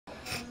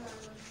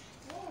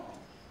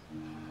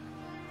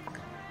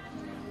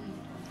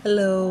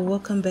Hello,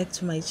 welcome back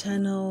to my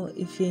channel.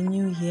 If you're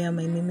new here,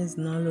 my name is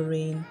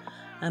Lorraine.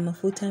 I'm a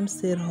full-time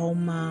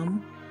stay-at-home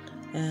mom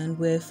and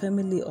we're a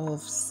family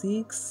of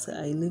 6.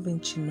 I live in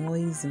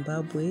Chinhoyi,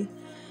 Zimbabwe.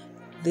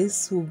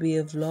 This will be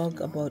a vlog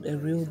about a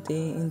real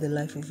day in the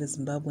life of a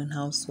Zimbabwean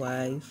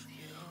housewife.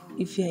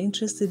 If you're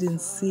interested in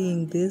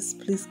seeing this,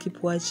 please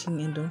keep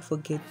watching and don't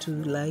forget to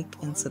like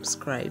and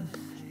subscribe.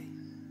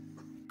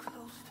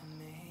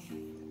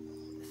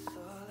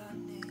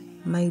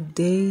 My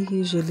day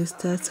usually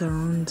starts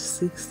around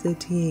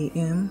 6:30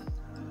 a.m.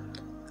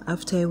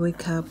 After I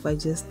wake up, I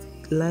just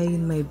lie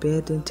in my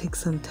bed and take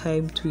some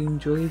time to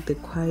enjoy the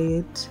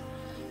quiet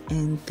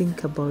and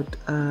think about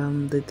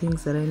the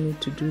things that I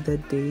need to do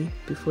that day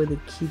before the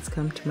kids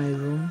come to my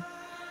room.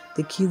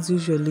 The kids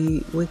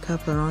usually wake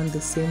up around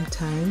the same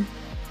time,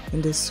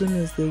 and as soon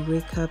as they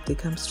wake up, they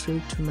come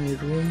straight to my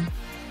room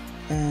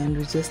and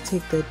we just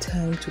take that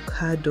time to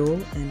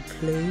cuddle and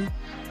play.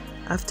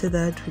 After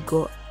that, we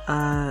go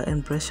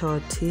and brush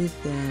our teeth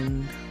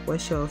and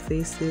wash our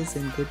faces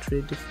and get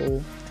ready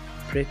for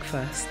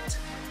breakfast.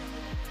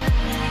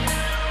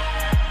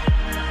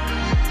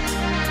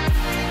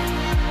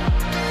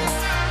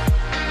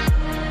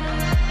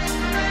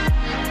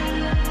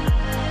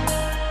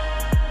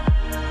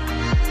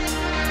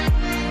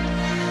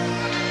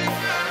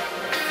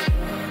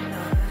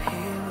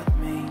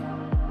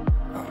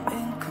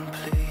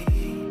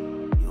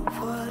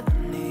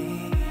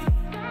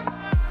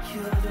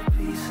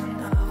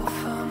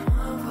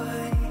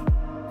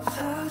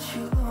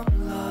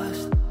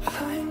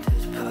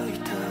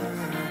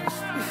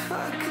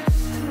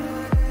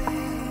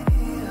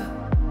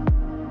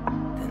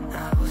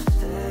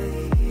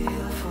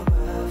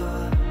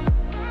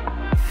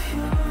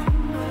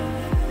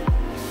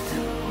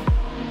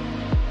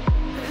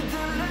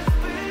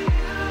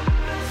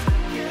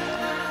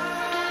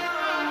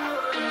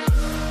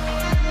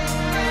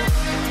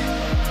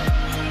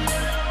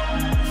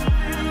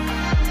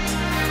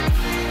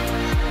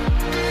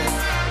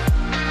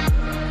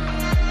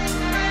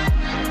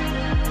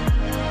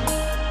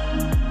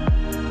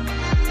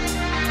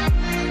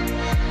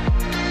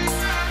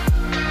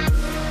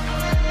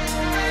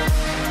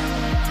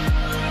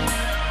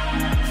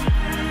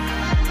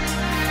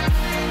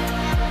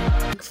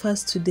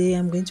 First, today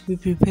I'm going to be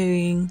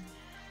preparing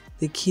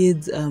the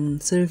kids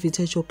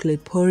Cerevita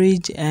chocolate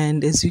porridge,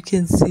 and as you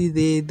can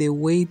see, they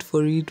wait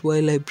for it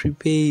while I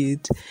prepare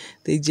it.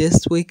 They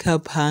just wake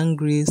up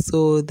hungry,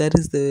 so that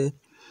is the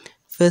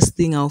first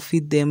thing I'll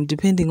feed them.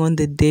 Depending on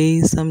the day,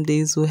 some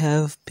days we'll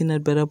have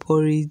peanut butter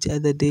porridge,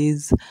 other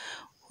days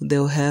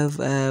they'll have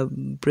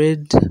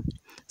bread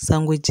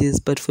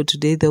sandwiches, but for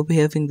today they'll be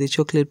having the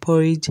chocolate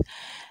porridge.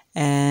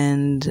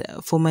 And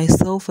for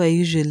myself, I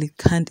usually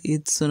can't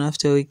eat soon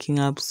after waking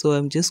up, so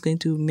I'm just going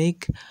to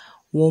make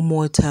warm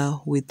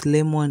water with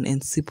lemon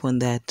and sip on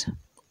that.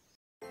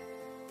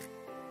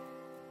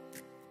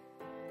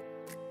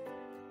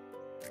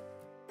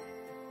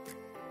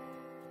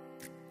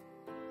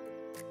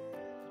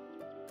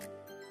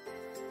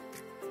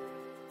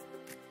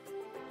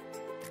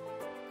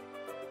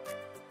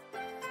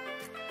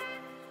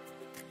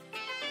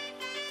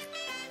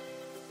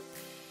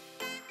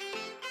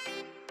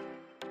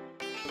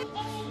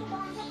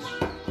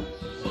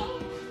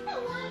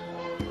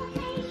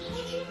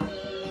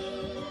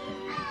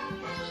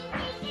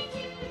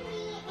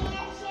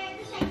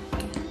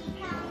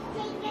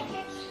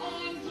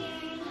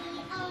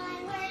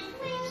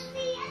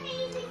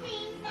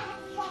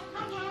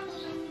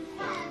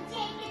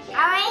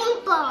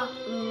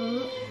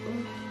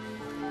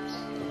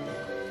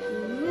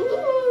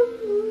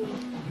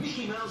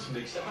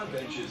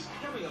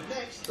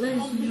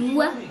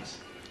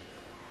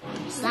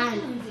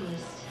 Sun.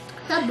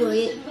 Sabor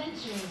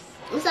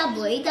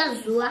da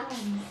Zua.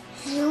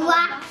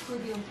 Zua.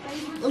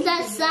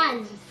 Usa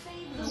sun.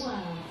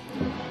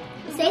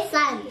 Say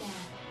sun.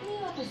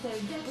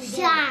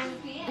 Sun.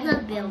 The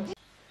bill.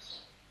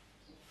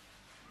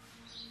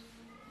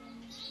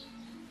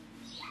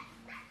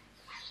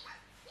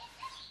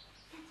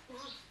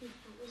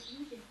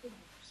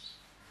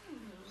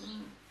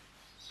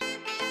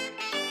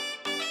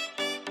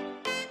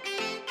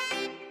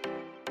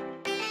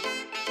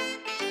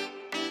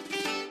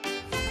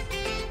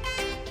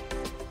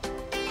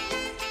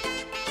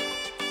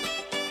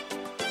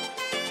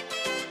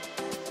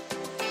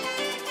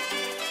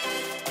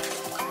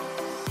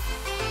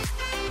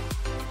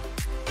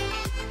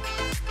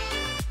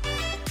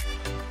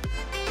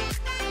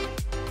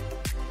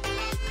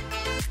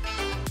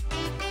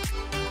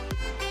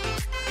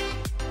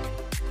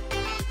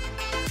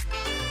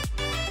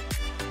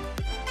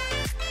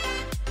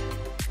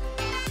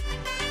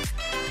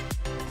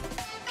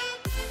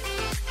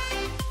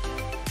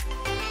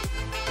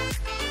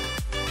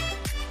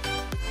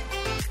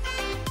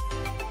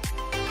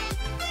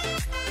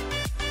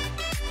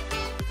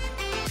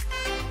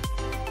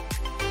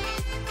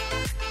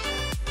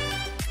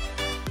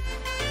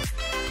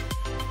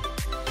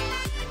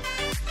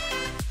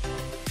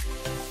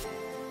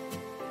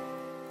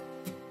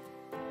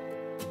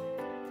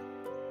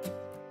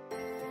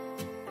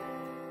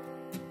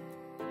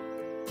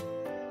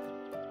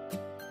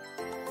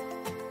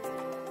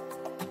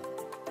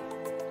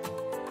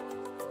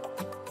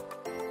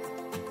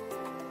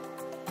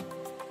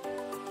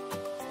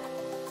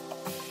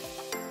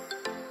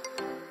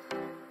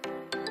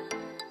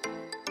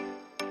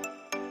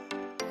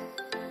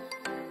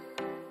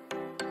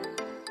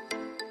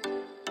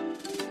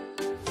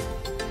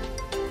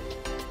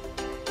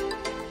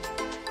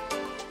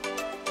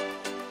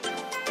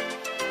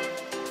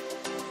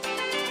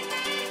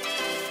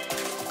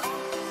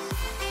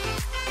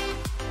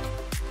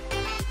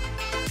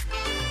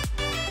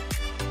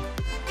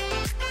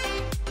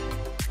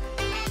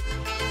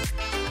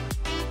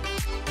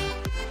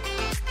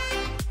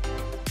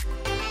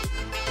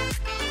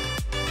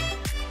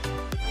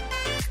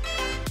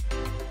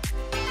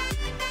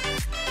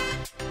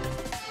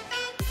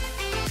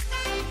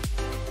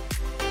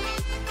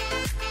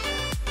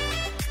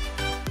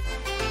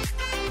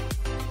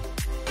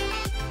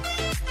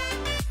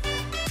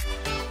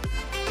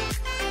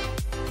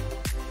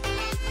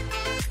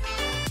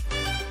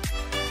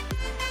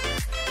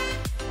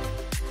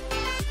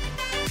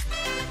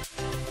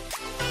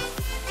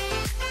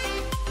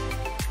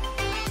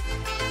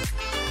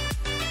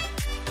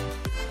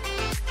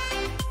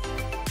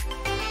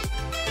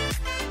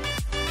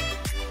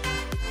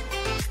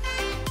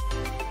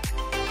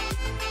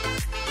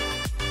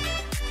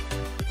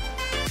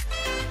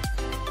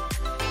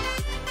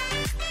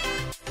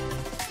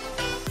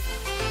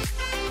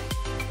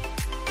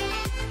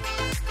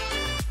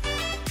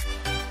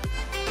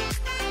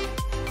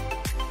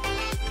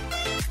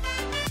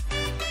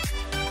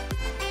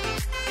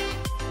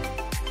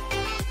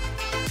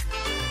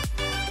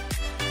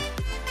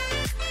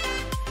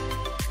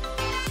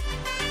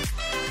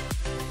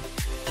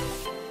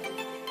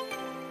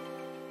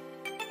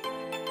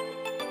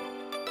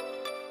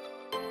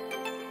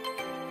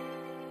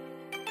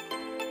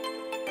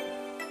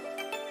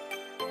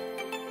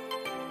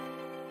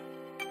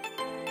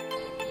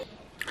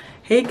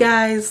 Hey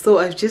guys, so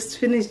I've just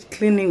finished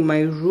cleaning my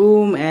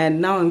room and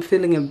now I'm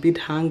feeling a bit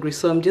hungry,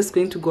 so I'm just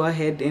going to go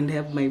ahead and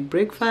have my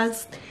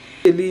breakfast,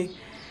 really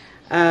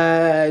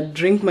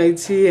drink my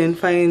tea and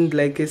find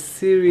like a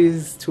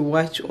series to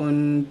watch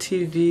on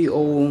TV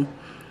or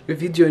a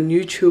video on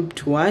YouTube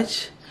to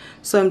watch.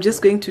 So I'm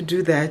just going to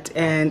do that,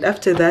 and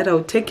after that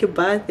I'll take a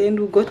bath and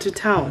we'll go to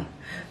town.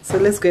 So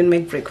let's go and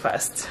make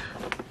breakfast.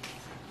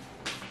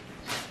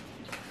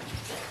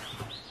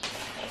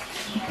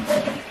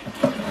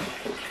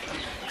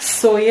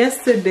 So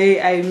yesterday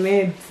I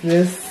made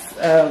this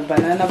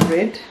banana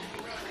bread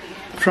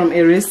from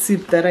a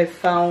recipe that I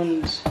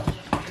found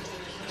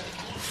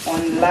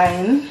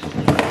online.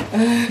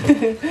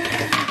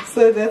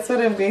 So that's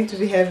what I'm going to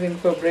be having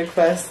for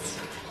breakfast.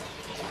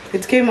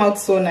 It came out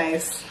so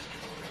nice.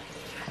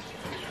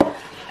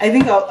 I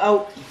think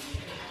I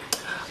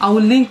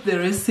will link the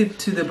recipe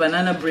to the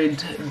banana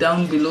bread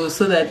down below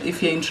so that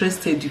if you're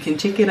interested you can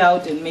check it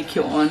out and make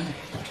your own.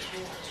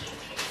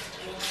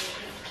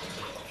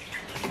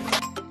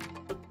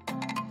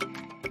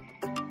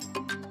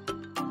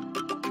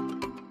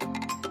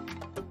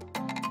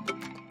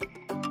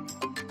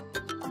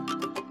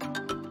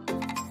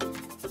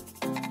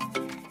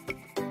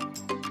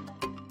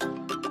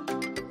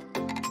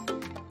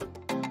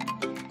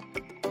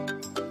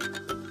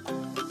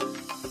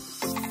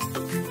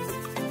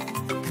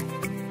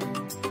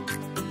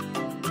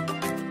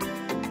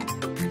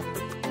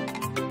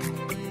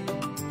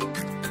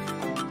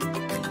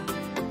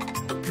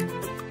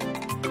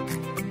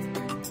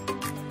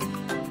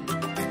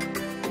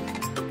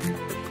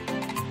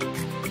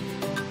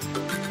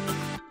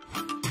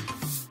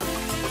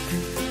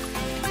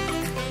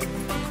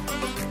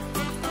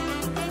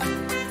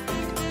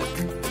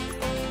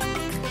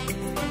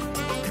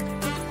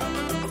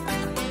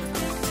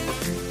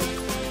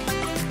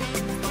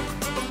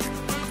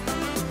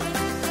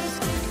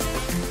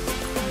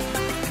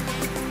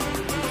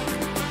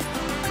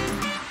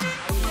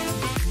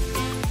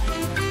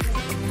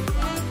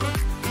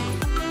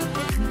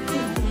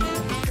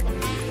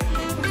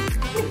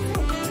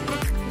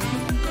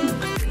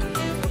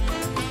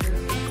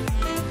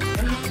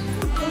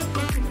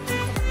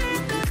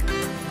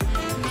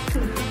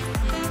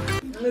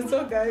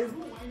 So guys,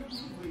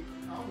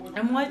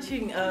 I'm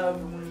watching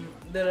the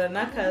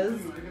Ranakas.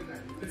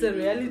 It's a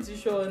reality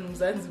show on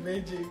Mzansi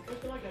Magic.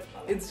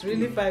 It's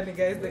really funny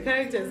guys. The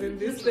characters in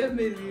this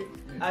family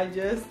are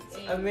just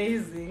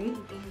amazing.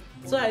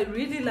 So I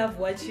really love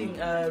watching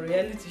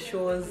reality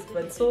shows,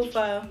 but so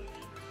far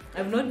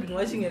I've not been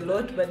watching a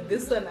lot, but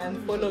this one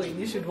I'm following.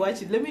 You should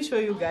watch it. Let me show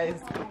you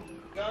guys.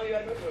 No, you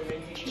are not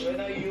romantic.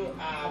 You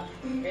are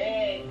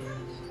bad.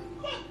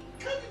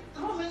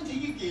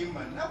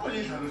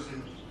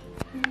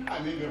 I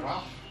may be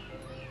rough,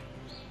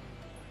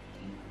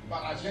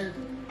 but I think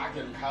I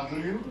can cuddle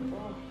you.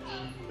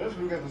 Let's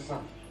look at the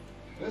sun.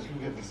 Let's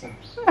look at the sun.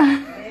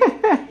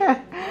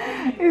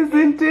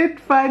 Isn't it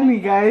funny,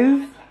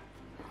 guys?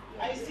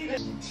 I see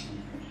that.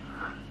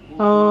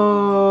 Oh.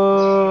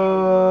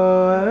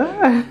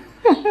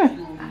 You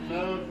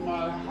melt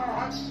my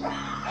heart.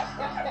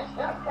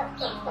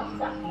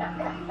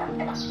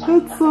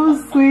 That's so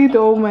sweet.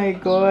 Oh my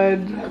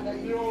god.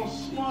 Your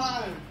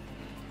smile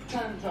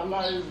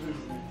tantalizes me.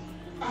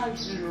 I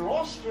feel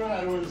lost when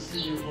I don't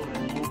see you for a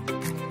moment.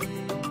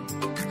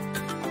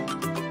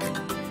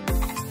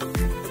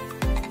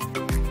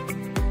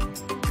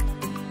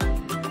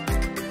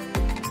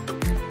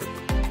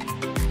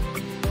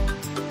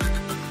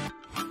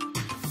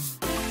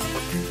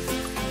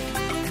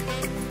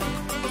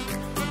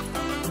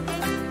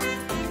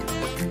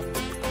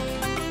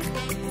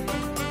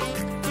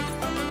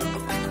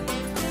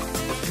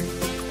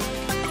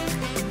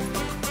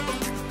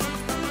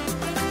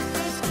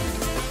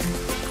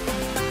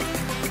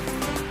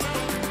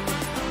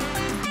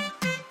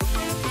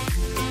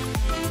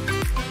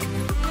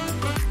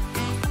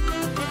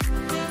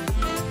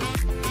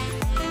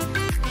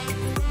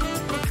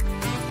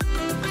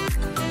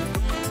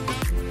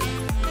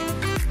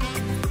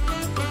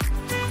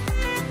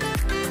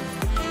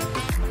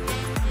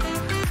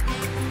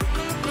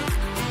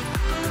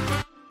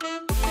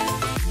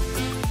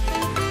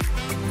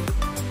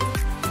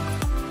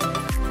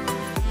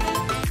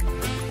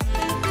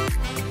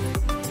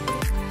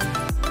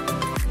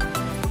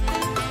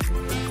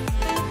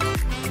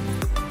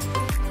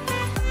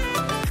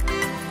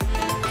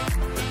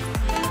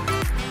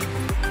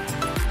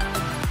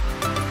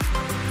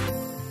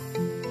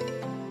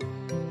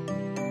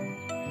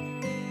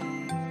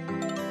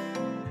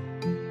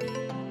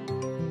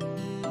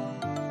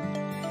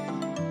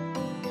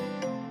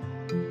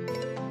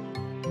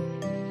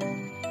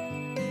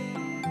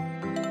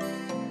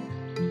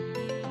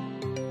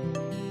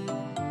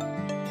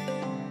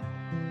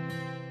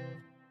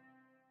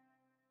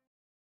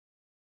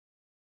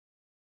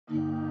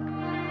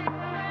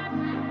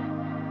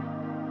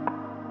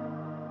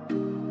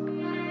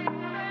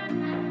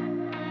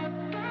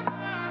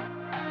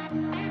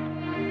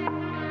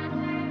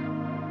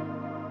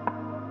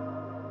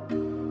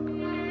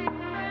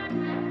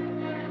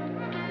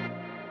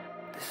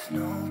 There's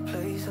no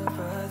place I'd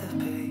rather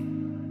be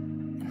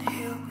than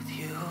here with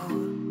you.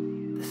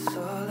 That's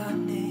all I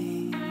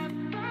need.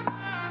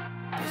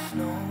 There's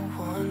no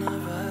one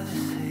I'd rather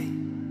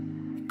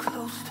see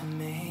close to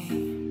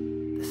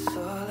me. That's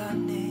all I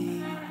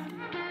need.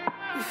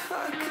 If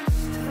I could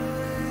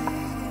stay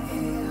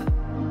here,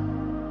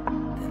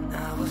 then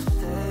I will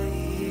stay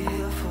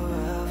here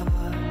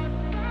forever.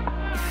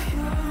 If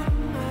you're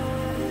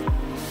meant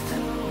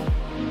to,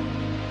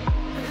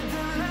 then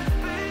let's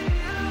be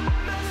the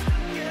best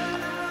together.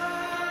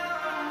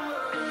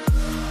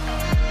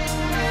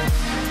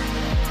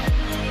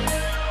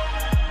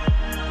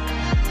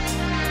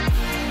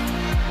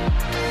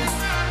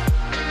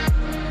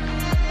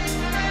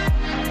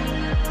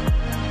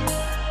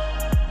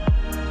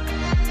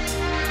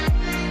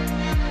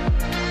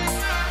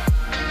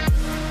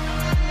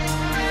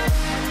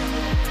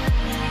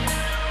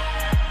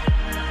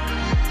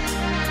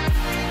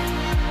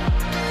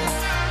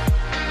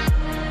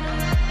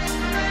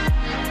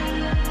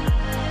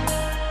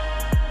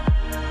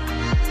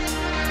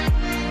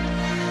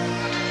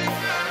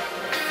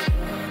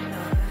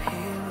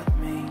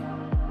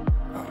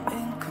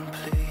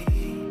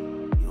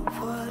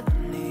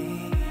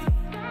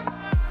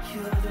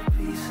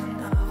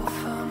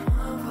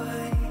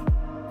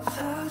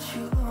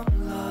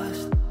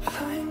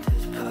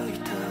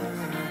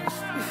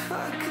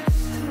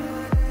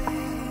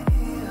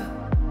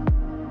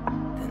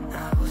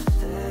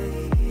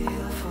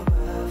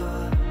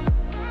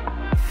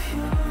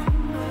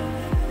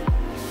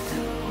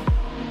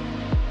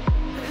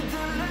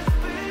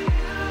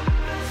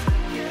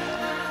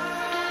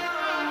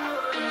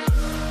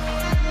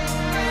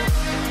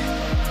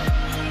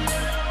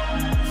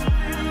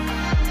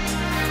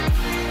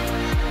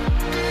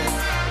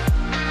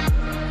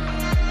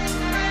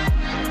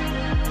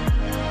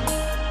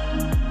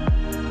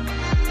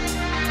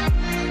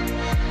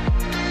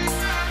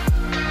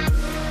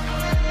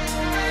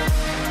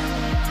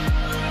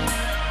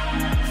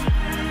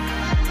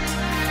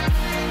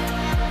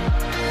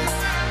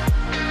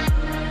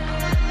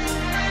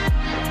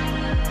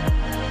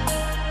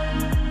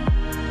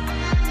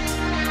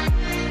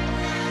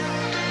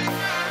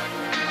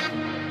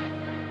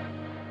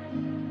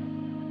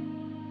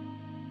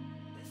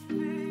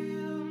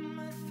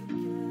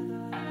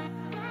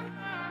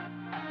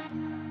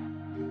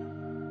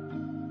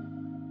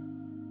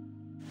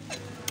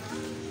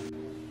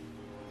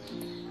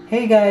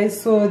 Hey guys,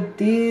 so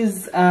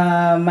these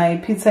are my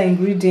pizza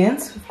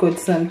ingredients. We've got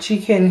some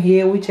chicken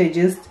here which I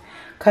just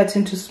cut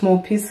into small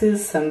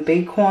pieces, some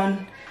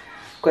bacon,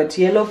 got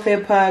yellow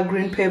pepper,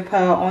 green pepper,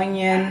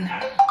 onion,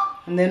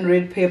 and then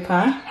red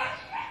pepper.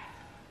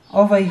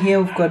 Over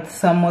here we've got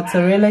some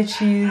mozzarella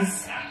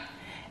cheese,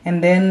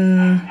 and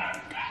then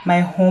my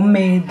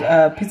homemade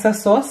pizza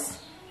sauce,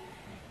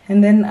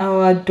 and then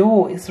our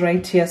dough is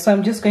right here. So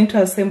I'm just going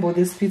to assemble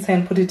this pizza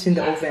and put it in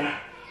the oven.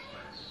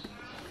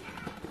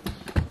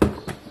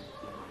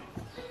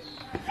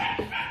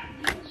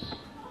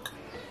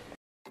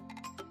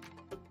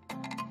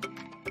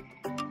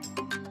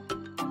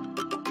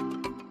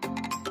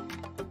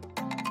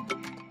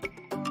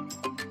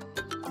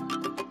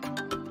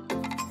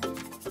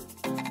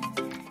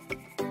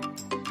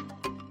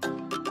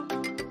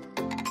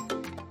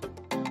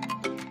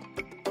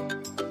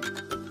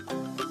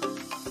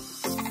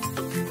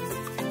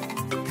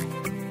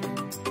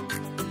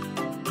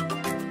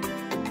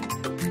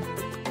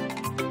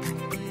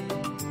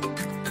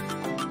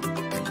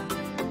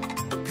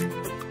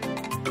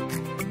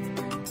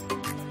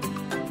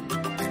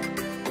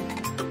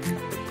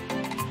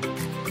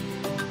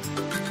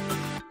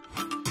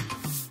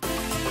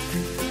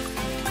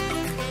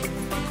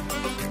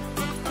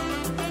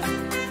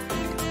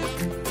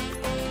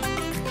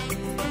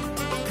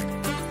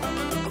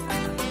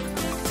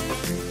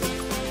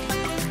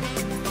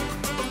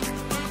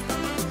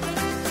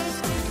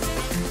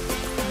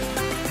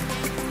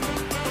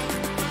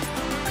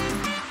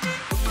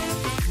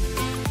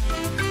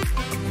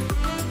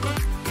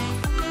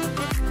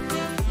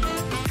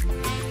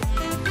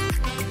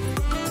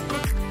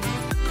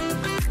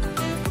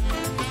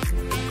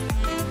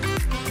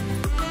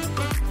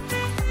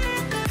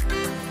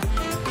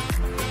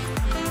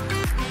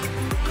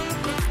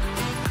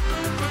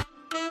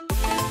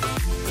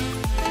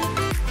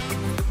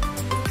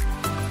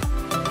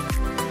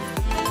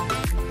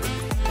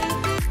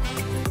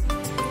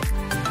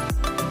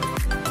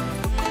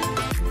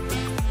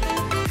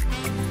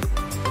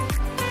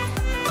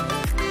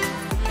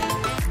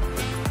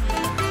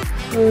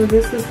 So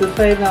this is the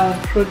final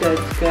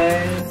product,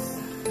 guys.